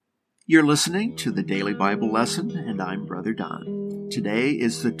You're listening to the Daily Bible Lesson, and I'm Brother Don. Today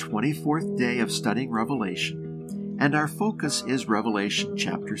is the 24th day of studying Revelation, and our focus is Revelation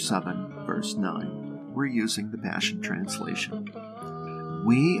chapter 7, verse 9. We're using the Passion Translation.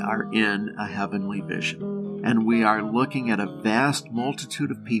 We are in a heavenly vision, and we are looking at a vast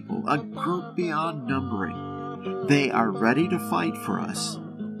multitude of people, a group beyond numbering. They are ready to fight for us,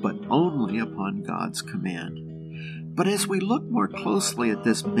 but only upon God's command. But as we look more closely at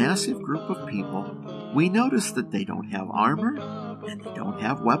this massive group of people, we notice that they don't have armor and they don't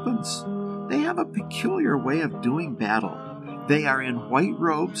have weapons. They have a peculiar way of doing battle. They are in white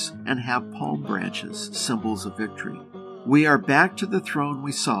robes and have palm branches, symbols of victory. We are back to the throne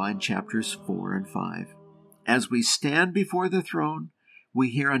we saw in chapters 4 and 5. As we stand before the throne, we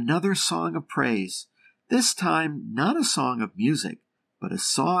hear another song of praise, this time not a song of music, but a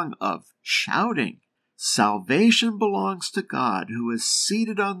song of shouting. Salvation belongs to God, who is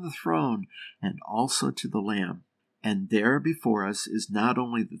seated on the throne, and also to the Lamb. And there before us is not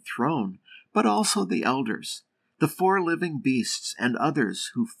only the throne, but also the elders, the 4 living beasts, and others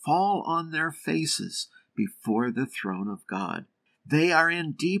who fall on their faces before the throne of God. They are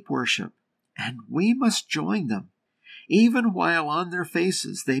in deep worship, and we must join them. Even while on their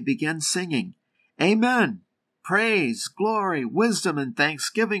faces they begin singing, Amen! Praise, glory, wisdom, and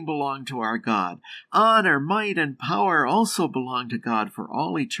thanksgiving belong to our God. Honor, might, and power also belong to God for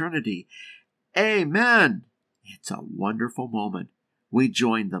all eternity. Amen! It's a wonderful moment. We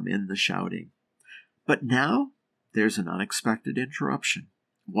join them in the shouting. But now, there's an unexpected interruption.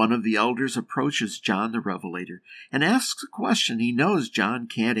 One of the elders approaches John the Revelator and asks a question he knows John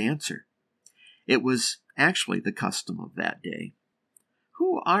can't answer. It was actually the custom of that day.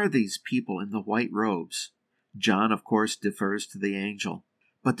 Who are these people in the white robes? John, of course, defers to the angel,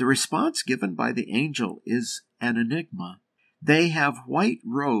 but the response given by the angel is an enigma. They have white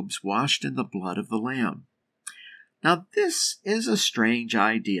robes washed in the blood of the Lamb. Now, this is a strange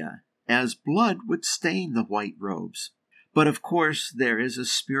idea, as blood would stain the white robes. But of course, there is a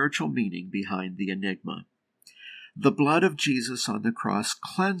spiritual meaning behind the enigma. The blood of Jesus on the cross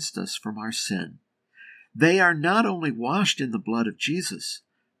cleansed us from our sin. They are not only washed in the blood of Jesus,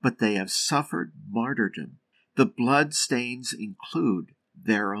 but they have suffered martyrdom. The blood stains include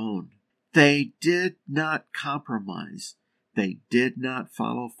their own. They did not compromise. They did not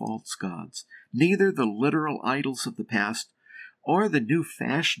follow false gods, neither the literal idols of the past or the new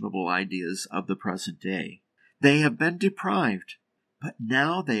fashionable ideas of the present day. They have been deprived, but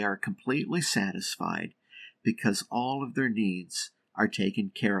now they are completely satisfied because all of their needs are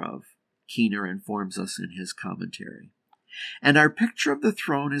taken care of, Keener informs us in his commentary. And our picture of the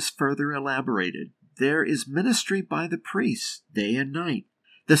throne is further elaborated. There is ministry by the priests day and night.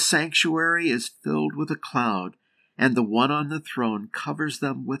 The sanctuary is filled with a cloud, and the one on the throne covers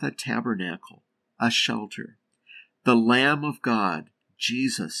them with a tabernacle, a shelter. The Lamb of God,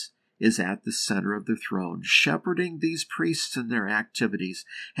 Jesus, is at the center of the throne, shepherding these priests in their activities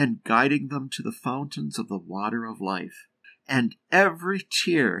and guiding them to the fountains of the water of life. And every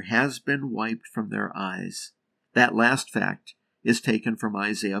tear has been wiped from their eyes. That last fact is taken from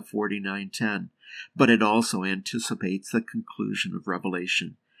Isaiah 49:10, but it also anticipates the conclusion of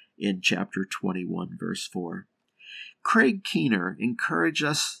Revelation in chapter 21, verse 4. Craig Keener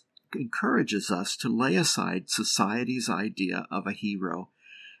encourages us to lay aside society's idea of a hero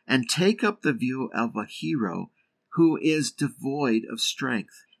and take up the view of a hero who is devoid of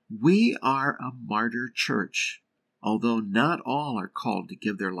strength. We are a martyr church, although not all are called to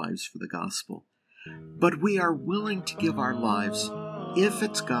give their lives for the gospel. But we are willing to give our lives if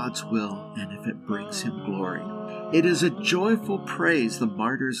it's God's will and if it brings Him glory. It is a joyful praise the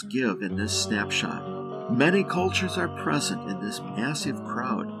martyrs give in this snapshot. Many cultures are present in this massive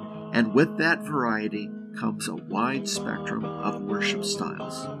crowd, and with that variety comes a wide spectrum of worship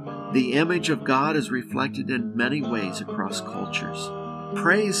styles. The image of God is reflected in many ways across cultures.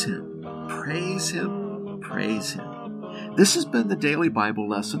 Praise Him, praise Him, praise Him. This has been the Daily Bible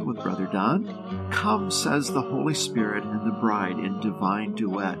Lesson with Brother Don. Come, says the Holy Spirit and the bride in divine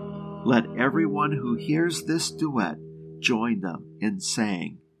duet. Let everyone who hears this duet join them in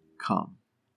saying, Come.